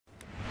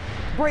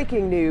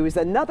Breaking news,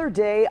 another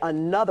day,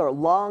 another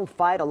long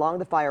fight along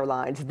the fire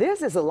lines.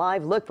 This is a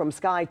live look from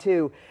Sky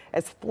 2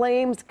 as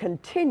flames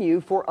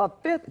continue for a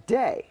fifth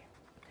day.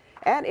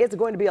 And it's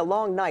going to be a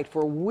long night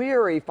for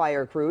weary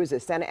fire crews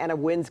as Santa Ana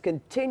winds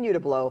continue to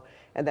blow,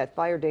 and that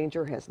fire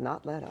danger has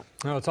not let up.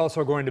 Now, it's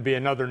also going to be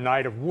another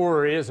night of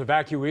worry as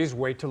evacuees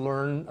wait to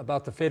learn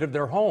about the fate of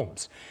their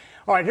homes.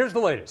 All right, here's the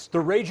latest. The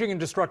raging and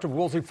destructive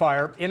Woolsey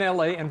Fire in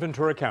L.A. and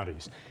Ventura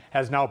counties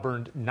has now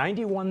burned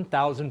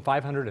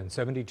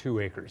 91,572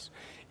 acres.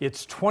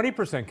 It's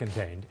 20%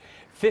 contained.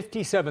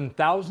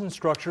 57,000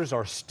 structures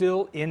are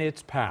still in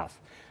its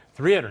path.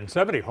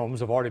 370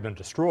 homes have already been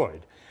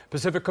destroyed.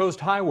 Pacific Coast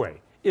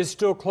Highway is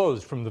still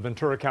closed from the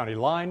Ventura County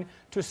line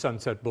to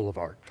Sunset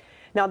Boulevard.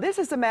 Now, this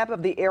is a map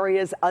of the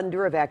areas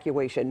under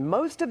evacuation.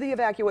 Most of the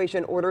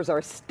evacuation orders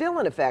are still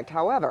in effect.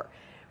 However,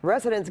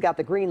 residents got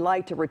the green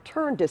light to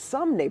return to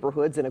some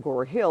neighborhoods in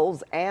Agoura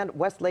Hills and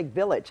Westlake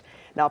Village.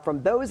 Now,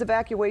 from those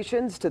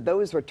evacuations to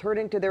those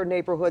returning to their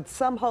neighborhoods,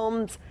 some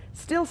homes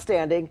still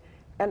standing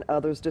and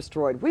others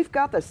destroyed. We've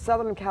got the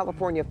Southern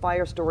California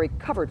fire story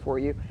covered for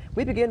you.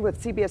 We begin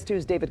with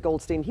CBS2's David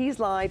Goldstein. He's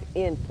live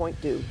in Point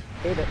Dume.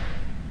 David.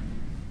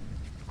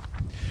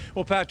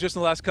 Well, Pat, just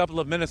in the last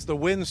couple of minutes, the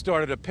wind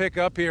started to pick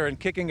up here and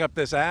kicking up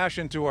this ash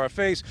into our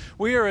face.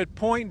 We are at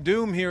Point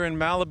Dume here in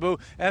Malibu.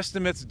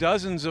 Estimates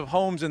dozens of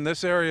homes in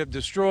this area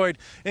destroyed,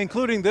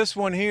 including this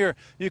one here.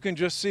 You can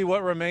just see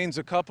what remains,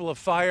 a couple of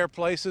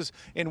fireplaces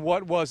in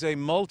what was a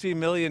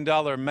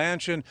multi-million-dollar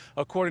mansion,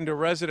 according to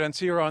residents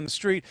here on the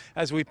street.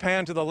 As we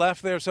pan to the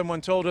left there,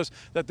 someone told us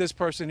that this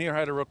person here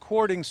had a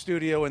recording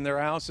studio in their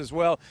house as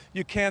well.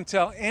 You can't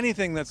tell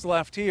anything that's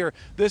left here.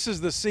 This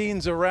is the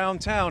scenes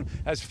around town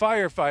as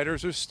firefighters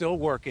are still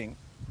working.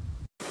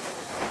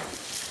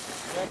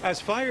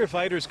 As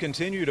firefighters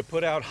continue to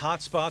put out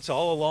hot spots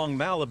all along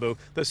Malibu,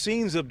 the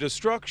scenes of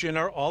destruction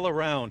are all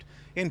around.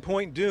 In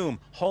Point Dume,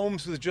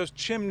 homes with just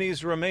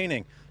chimneys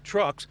remaining,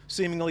 trucks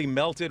seemingly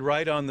melted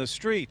right on the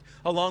street,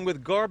 along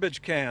with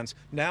garbage cans,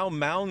 now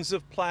mounds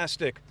of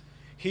plastic.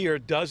 Here,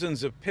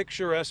 dozens of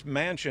picturesque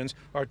mansions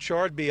are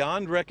charred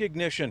beyond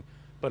recognition,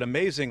 but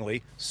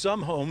amazingly,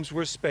 some homes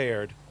were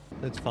spared.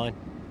 It's fine.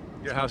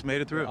 Your house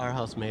made it through? Our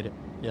house made it,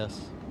 yes.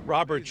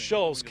 Robert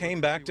Schultz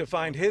came back to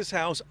find his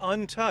house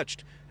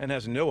untouched and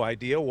has no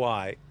idea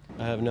why.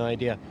 I have no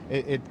idea.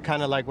 It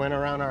kind of like went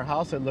around our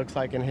house. It looks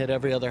like and hit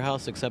every other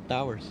house except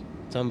ours.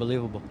 It's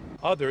unbelievable.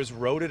 Others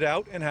rode it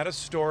out and had a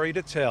story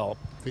to tell.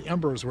 The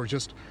embers were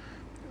just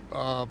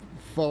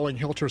falling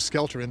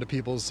helter-skelter into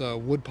people's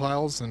wood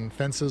piles and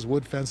fences,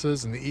 wood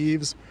fences, and the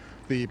eaves.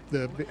 The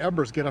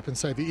embers get up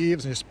inside the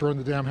eaves and just burn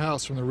the damn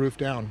house from the roof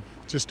down.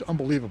 Just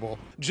unbelievable.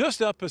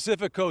 Just up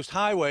Pacific Coast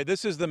Highway,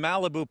 this is the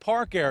Malibu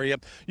Park area.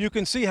 You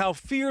can see how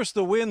fierce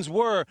the winds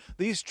were.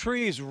 These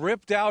trees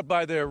ripped out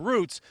by their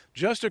roots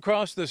just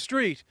across the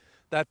street.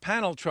 That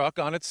panel truck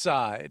on its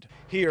side.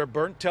 Here,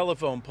 burnt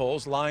telephone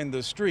poles lined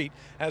the street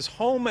as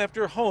home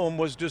after home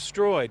was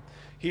destroyed.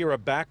 Here, a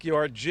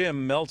backyard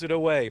gym melted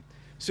away.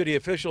 City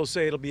officials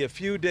say it'll be a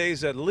few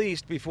days at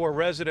least before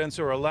residents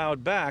are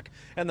allowed back,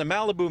 and the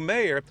Malibu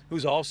mayor,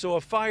 who's also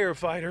a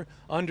firefighter,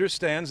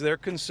 understands their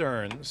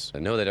concerns. I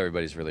know that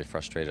everybody's really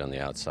frustrated on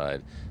the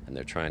outside, and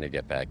they're trying to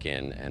get back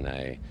in, and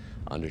I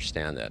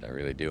understand that. I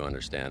really do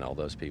understand all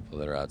those people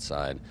that are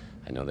outside.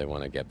 I know they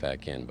want to get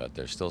back in, but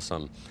there's still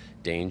some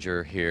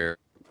danger here.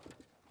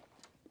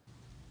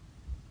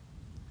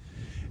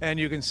 And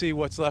you can see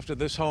what's left of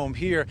this home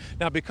here.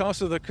 Now,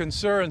 because of the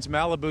concerns,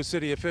 Malibu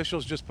city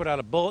officials just put out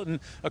a bulletin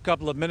a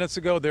couple of minutes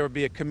ago. There will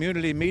be a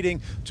community meeting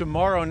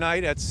tomorrow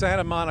night at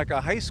Santa Monica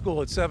High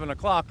School at 7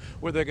 o'clock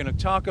where they're going to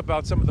talk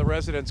about some of the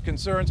residents'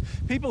 concerns.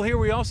 People here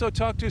we also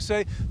talked to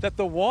say that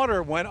the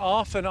water went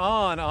off and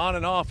on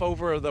and off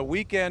over the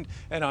weekend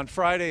and on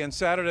Friday and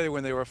Saturday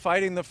when they were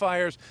fighting the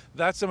fires.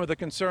 That's some of the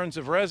concerns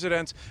of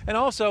residents. And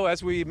also,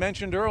 as we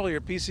mentioned earlier,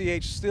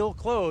 PCH still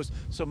closed,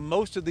 so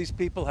most of these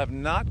people have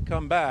not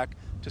come back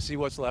to see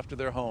what's left of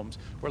their homes.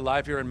 We're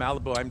live here in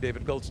Malibu. I'm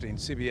David Goldstein,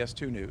 CBS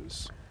 2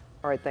 News.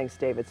 All right, thanks,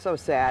 David. So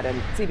sad.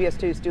 And CBS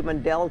 2's Stu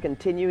Mundell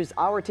continues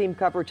our team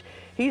coverage.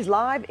 He's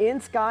live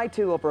in Sky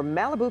 2 over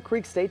Malibu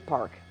Creek State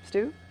Park.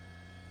 Stu?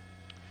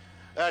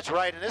 That's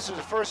right, and this is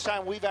the first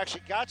time we've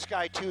actually got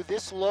Sky 2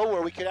 this low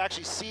where we could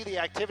actually see the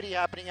activity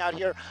happening out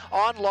here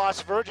on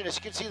Las Virgenes.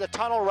 You can see the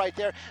tunnel right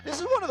there.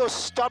 This is one of those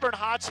stubborn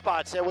hot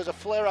spots. There was a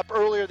flare-up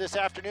earlier this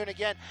afternoon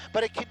again,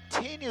 but it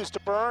continues to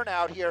burn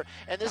out here,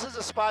 and this is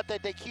a spot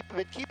that they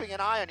been keeping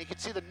an eye on. You can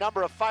see the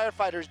number of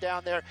firefighters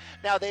down there.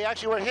 Now, they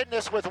actually were hitting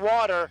this with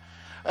water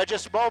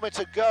just moments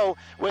ago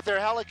with their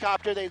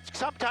helicopter.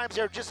 Sometimes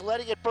they're just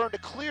letting it burn to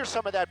clear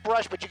some of that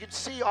brush, but you can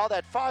see all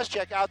that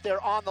phosgenic out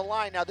there on the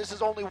line. Now, this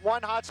is only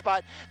one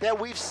hotspot that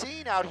we've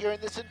seen out here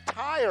in this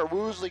entire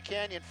Woolsey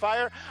Canyon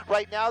fire.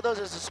 Right now, though,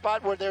 this is a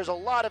spot where there's a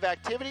lot of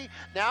activity.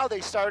 Now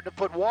they started to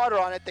put water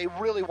on it. They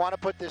really want to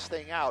put this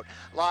thing out.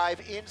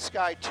 Live in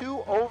Sky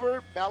 2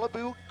 over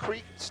Malibu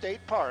Creek State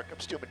Park. I'm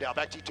Stu Mundell.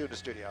 Back to you two in the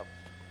studio.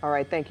 All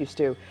right, thank you,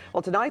 Stu.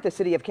 Well, tonight the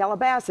city of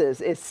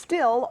Calabasas is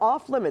still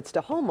off limits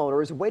to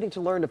homeowners waiting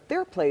to learn if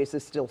their place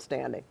is still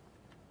standing.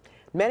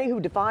 Many who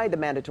defied the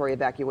mandatory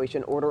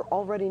evacuation order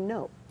already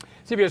know.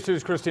 CBS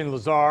 2's Christine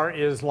Lazar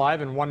is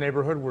live in one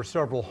neighborhood where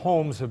several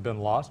homes have been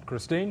lost.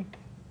 Christine?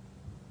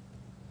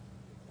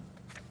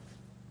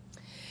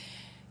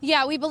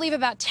 Yeah, we believe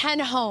about 10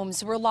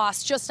 homes were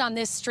lost just on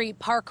this street,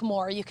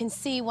 Parkmore. You can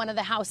see one of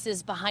the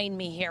houses behind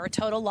me here, a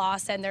total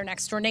loss, and their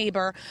next door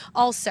neighbor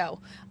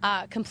also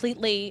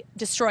completely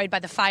destroyed by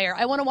the fire.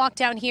 I want to walk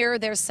down here.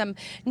 There's some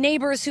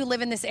neighbors who live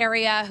in this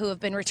area who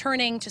have been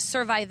returning to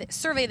survey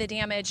the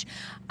damage.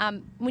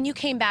 When you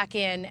came back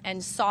in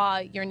and saw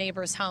your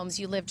neighbors' homes,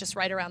 you live just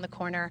right around the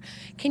corner.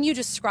 Can you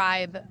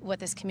describe what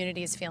this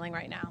community is feeling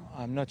right now?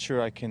 I'm not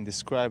sure I can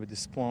describe at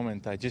this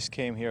moment. I just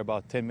came here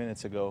about 10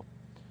 minutes ago.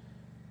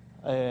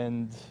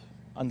 And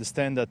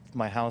understand that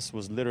my house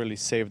was literally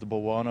saved by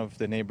one of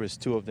the neighbors,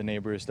 two of the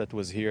neighbors that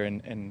was here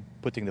and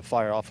putting the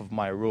fire off of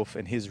my roof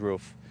and his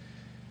roof.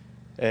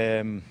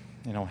 You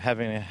know,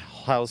 having a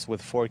house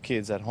with 4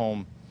 kids at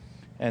home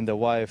and the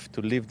wife to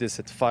leave this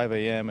at 5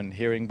 a.m. and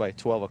hearing by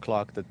 12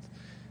 o'clock that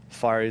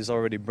fire is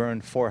already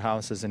burned 4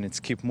 houses and it's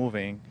keep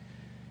moving.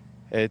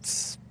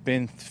 It's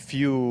been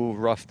few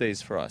rough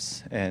days for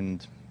us.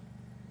 And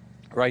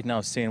right now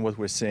seeing what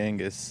we're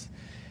seeing is,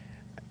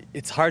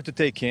 it's hard to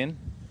take in.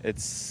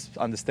 It's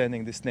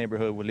understanding this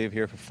neighborhood. We live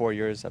here for 4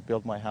 years. I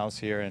built my house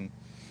here, and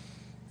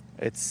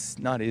it's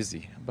not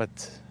easy.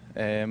 But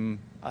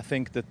I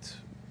think that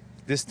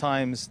this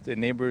times the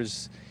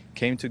neighbors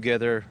came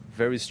together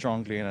very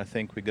strongly, and I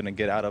think we're going to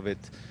get out of it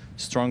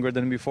stronger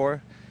than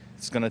before.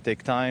 It's going to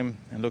take time,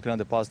 and looking on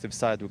the positive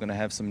side, we're going to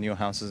have some new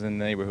houses in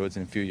the neighborhoods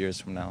in a few years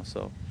from now.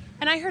 So.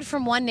 And I heard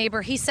from one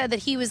neighbor, he said that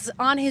he was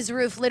on his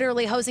roof,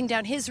 literally hosing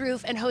down his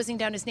roof and hosing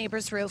down his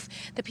neighbor's roof.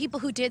 The people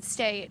who did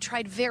stay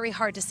tried very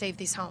hard to save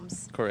these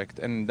homes. Correct,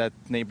 and that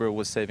neighbor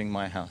was saving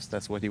my house.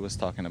 That's what he was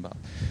talking about.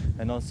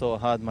 And also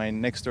had my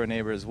next door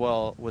neighbor as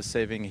well was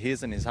saving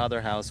his and his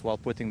other house while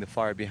putting the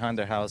fire behind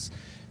their house,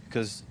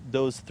 because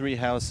those 3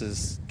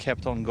 houses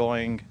kept on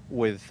going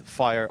with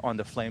fire on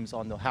the flames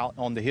on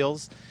the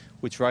hills,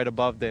 which right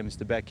above them is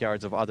the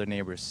backyards of other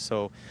neighbors.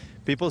 So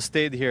people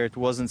stayed here. It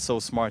wasn't so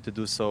smart to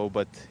do so,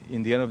 but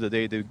in the end of the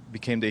day, they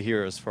became the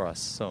heroes for us.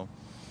 So. All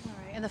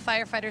right, and the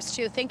firefighters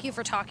too. Thank you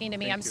for talking to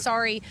me. I'm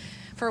sorry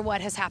for what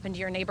has happened to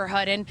your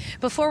neighborhood. And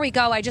before we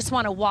go, I just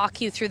want to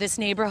walk you through this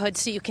neighborhood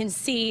so you can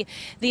see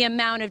the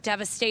amount of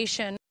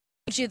devastation.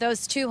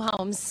 Those 2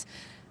 homes,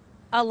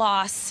 a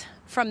loss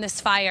from this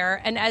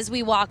fire. And as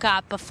we walk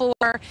up, before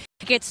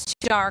it gets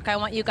too dark, I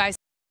want you guys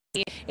to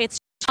see it's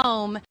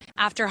home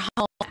after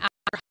home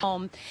after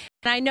home.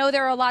 And I know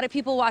there are a lot of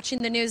people watching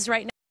the news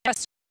right now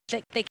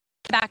that they came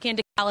back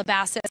into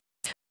Calabasas.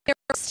 There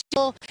are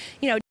still,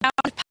 down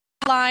the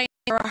pipeline,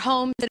 there are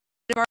homes that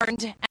have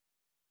burned and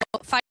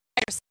fires.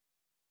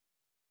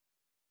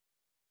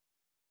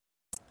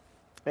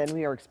 And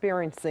we are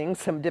experiencing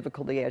some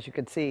difficulty, as you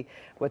can see,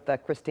 with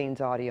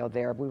Christine's audio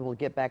there. We will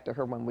get back to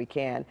her when we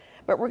can.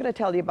 But we're going to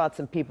tell you about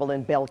some people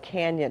in Bell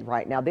Canyon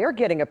right now. They're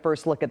getting a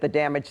first look at the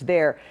damage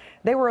there.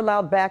 They were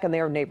allowed back in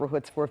their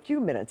neighborhoods for a few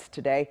minutes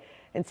today.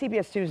 And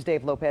CBS 2's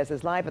Dave Lopez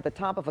is live at the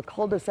top of a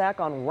cul-de-sac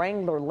on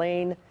Wrangler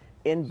Lane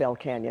in Bell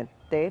Canyon.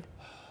 Dave?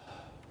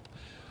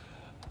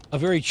 A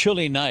very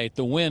chilly night.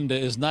 The wind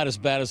is not as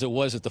bad as it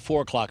was at the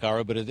 4 o'clock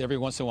hour, but every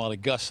once in a while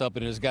it gusts up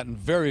and it has gotten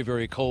very,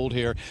 very cold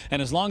here.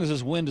 And as long as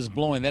this wind is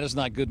blowing, that is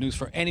not good news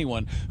for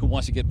anyone who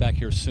wants to get back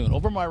here soon.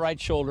 Over my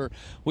right shoulder,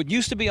 what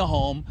used to be a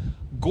home,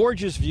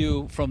 gorgeous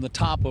view from the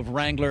top of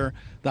Wrangler.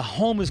 The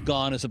home is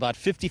gone. It's about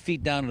 50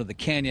 feet down into the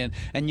canyon.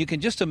 And you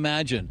can just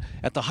imagine,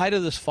 at the height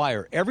of this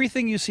fire,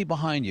 everything you see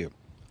behind you,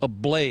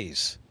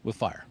 ablaze with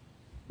fire.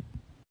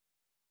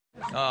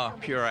 Oh,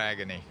 pure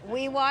agony.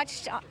 We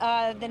watched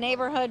the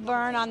neighborhood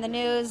burn on the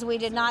news. We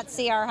did not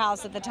see our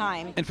house at the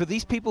time. And for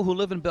these people who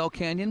live in Bell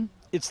Canyon,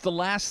 it's the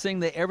last thing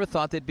they ever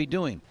thought they'd be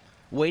doing.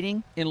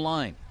 Waiting in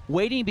line.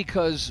 Waiting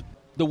because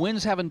the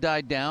winds haven't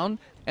died down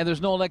and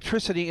there's no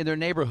electricity in their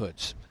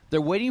neighborhoods. They're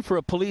waiting for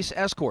a police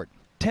escort.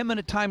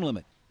 10-minute time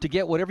limit to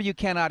get whatever you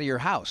can out of your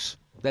house.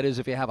 That is,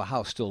 if you have a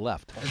house still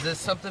left. Is this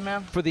something,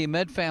 ma'am? For the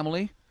Ahmed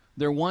family,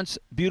 their once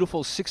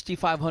beautiful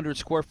 6,500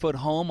 square foot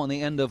home on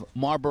the end of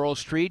Marlborough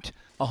Street,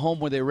 a home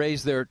where they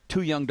raised their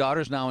 2 young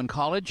daughters now in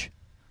college.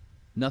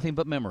 Nothing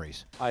but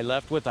memories. I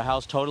left with the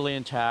house totally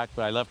intact,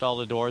 but I left all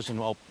the doors and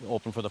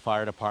open for the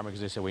fire department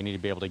because they said we need to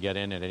be able to get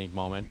in at any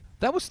moment.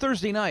 That was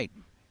Thursday night.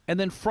 And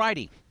then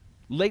Friday,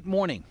 late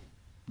morning,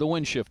 the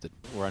wind shifted.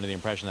 We're under the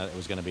impression that it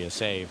was going to be a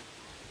save.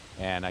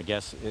 And I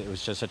guess it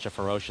was just such a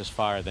ferocious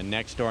fire. The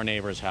next door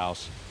neighbor's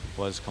house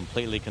was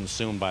completely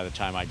consumed by the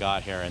time I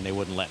got here, and they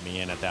wouldn't let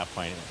me in at that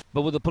point.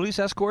 But with the police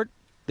escort,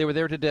 they were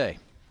there today,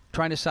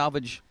 trying to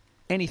salvage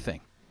anything.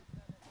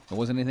 There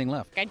wasn't anything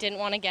left. I didn't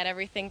want to get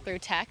everything through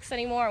text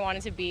anymore. I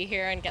wanted to be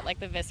here and get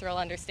the visceral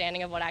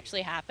understanding of what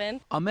actually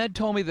happened. Ahmed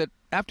told me that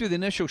after the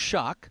initial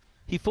shock,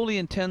 he fully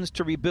intends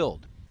to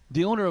rebuild.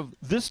 The owner of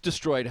this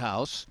destroyed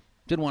house,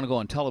 didn't want to go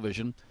on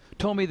television,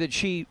 told me that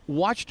she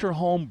watched her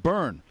home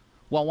burn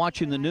while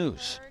watching the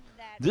news.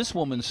 This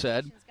woman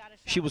said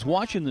she was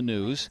watching the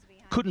news,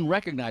 couldn't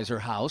recognize her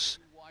house,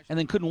 and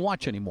then couldn't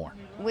watch anymore.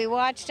 We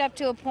watched up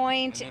to a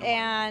point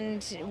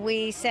and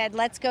we said,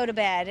 let's go to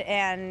bed,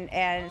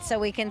 and so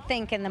we can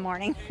think in the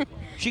morning.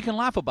 She can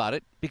laugh about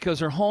it because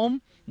her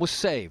home was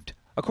saved.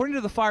 According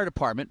to the fire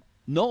department,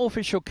 no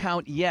official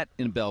count yet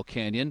in Bell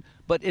Canyon,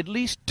 but at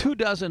least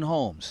 24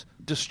 homes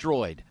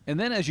destroyed. And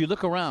then as you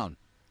look around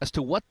as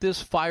to what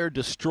this fire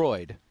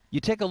destroyed, you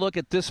take a look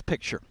at this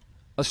picture.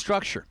 A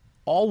structure,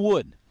 all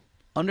wood,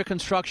 under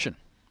construction.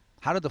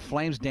 How did the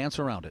flames dance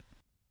around it?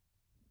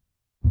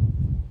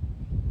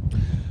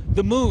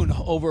 The moon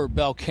over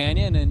Bell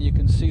Canyon, and you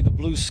can see the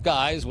blue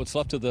skies, what's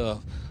left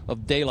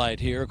of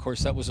daylight here. Of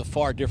course, that was a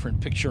far different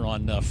picture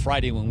on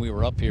Friday when we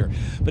were up here.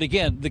 But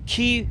again, the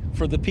key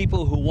for the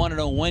people who want to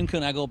know when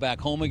can I go back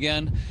home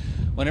again,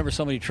 whenever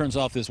somebody turns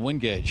off this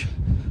wind gauge.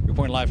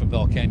 Reporting live from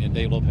Bell Canyon,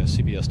 Dave Lopez,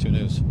 CBS2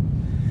 News.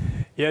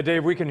 Yeah,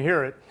 Dave, we can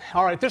hear it.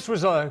 All right, this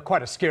was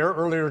quite a scare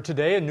earlier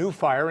today. A new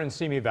fire in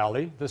Simi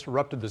Valley. This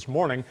erupted this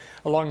morning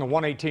along the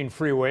 118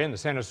 freeway in the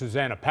Santa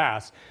Susana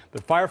Pass.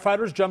 But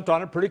firefighters jumped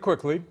on it pretty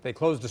quickly. They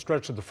closed a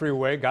stretch of the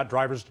freeway, got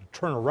drivers to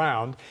turn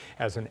around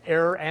as an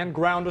air and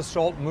ground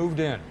assault moved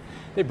in.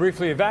 They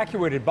briefly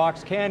evacuated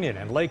Box Canyon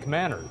and Lake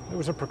Manor. It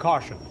was a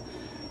precaution.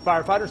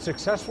 Firefighters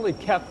successfully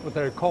kept what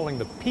they're calling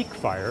the peak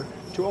fire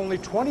to only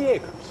 20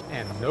 acres,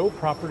 and no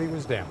property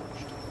was damaged.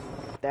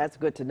 That's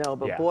good to know.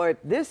 But Yeah. boy,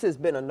 this has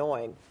been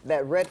annoying,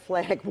 that red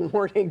flag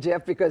warning,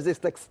 Jeff, because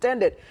it's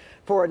extended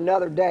for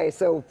another day.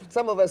 So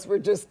some of us were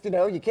just,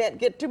 you can't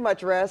get too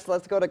much rest.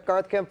 Let's go to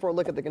Garth Kemp for a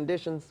look at the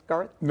conditions.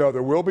 Garth? No,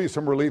 there will be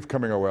some relief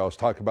coming our way. I'll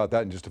talk about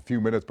that in just a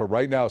few minutes. But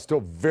right now,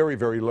 still very,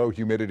 very low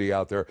humidity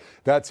out there.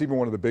 That's even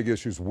one of the big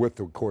issues with,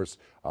 of course,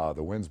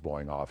 the winds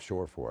blowing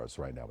offshore for us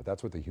right now. But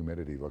that's what the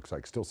humidity looks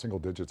like. Still single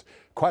digits.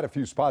 Quite a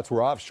few spots.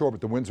 We're offshore,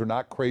 but the winds are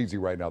not crazy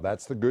right now.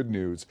 That's the good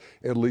news,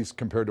 at least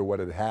compared to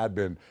what it had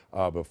been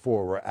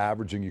before. We're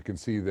averaging, you can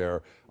see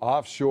there,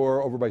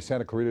 offshore over by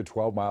Santa Clarita,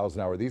 12 miles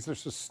an hour. These are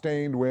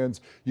sustained winds.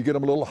 You get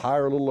them a little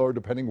higher, a little lower,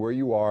 depending where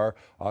you are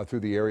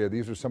through the area.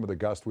 These are some of the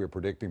gusts we are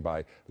predicting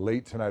by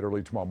late tonight,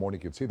 early tomorrow morning.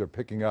 You can see they're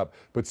picking up,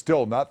 but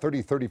still not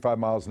 30, 35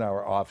 miles an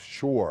hour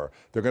offshore.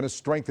 They're going to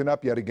strengthen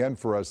up yet again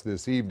for us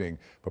this evening,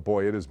 but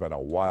boy, it has been a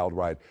wild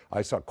ride.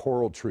 I saw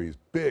coral trees,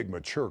 big,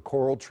 mature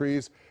coral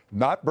trees,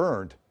 not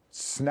burned,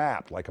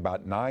 snapped, like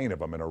about 9 of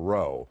them in a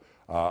row.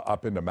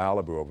 Up into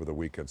Malibu over the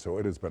weekend. So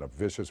it has been a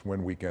vicious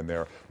wind weekend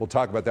there. We'll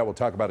talk about that. We'll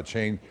talk about a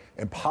change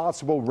and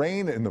possible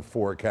rain in the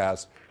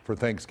forecast for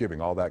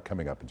Thanksgiving. All that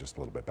coming up in just a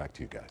little bit. Back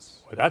to you guys.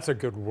 Well, that's a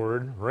good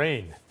word,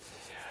 rain.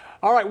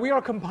 All right, we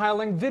are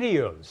compiling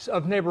videos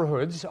of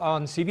neighborhoods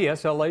on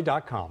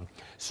CBSLA.com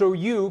so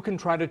you can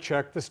try to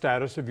check the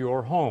status of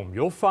your home.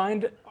 You'll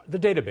find the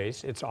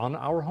database. It's on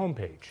our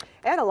homepage.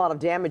 And a lot of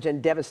damage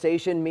and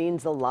devastation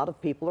means a lot of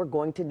people are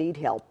going to need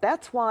help.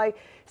 That's why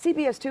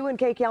CBS2 and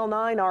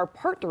KCAL9 are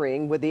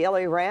partnering with the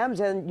LA Rams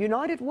and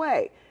United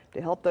Way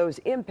to help those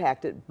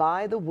impacted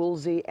by the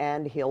Woolsey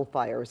and Hill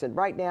fires. And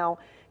right now,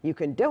 you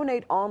can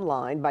donate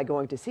online by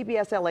going to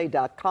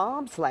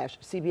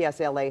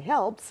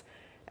CBSLA.com/CBSLA-helps.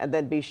 And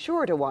then be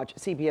sure to watch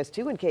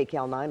CBS2 and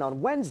KCAL9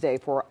 on Wednesday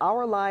for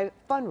our live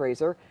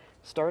fundraiser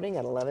starting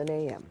at 11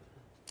 a.m.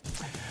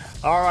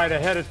 All right,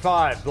 ahead at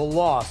 5, the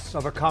loss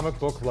of a comic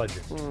book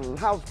legend.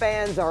 How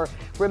fans are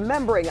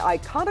remembering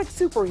iconic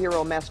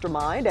superhero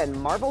mastermind and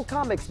Marvel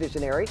Comics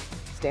visionary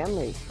Stan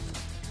Lee.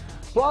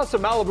 Plus, a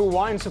Malibu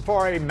wine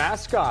safari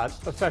mascot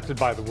affected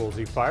by the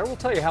Woolsey Fire. We'll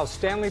tell you how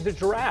Stanley the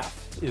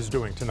giraffe is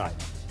doing tonight.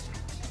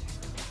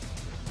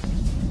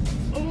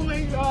 Oh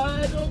my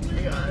God,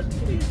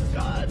 please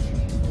God,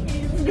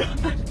 please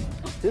God.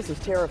 This is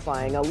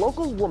terrifying. A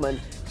local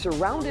woman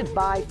surrounded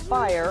by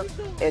fire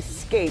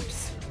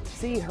escapes.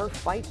 See her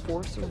fight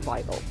for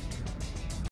survival.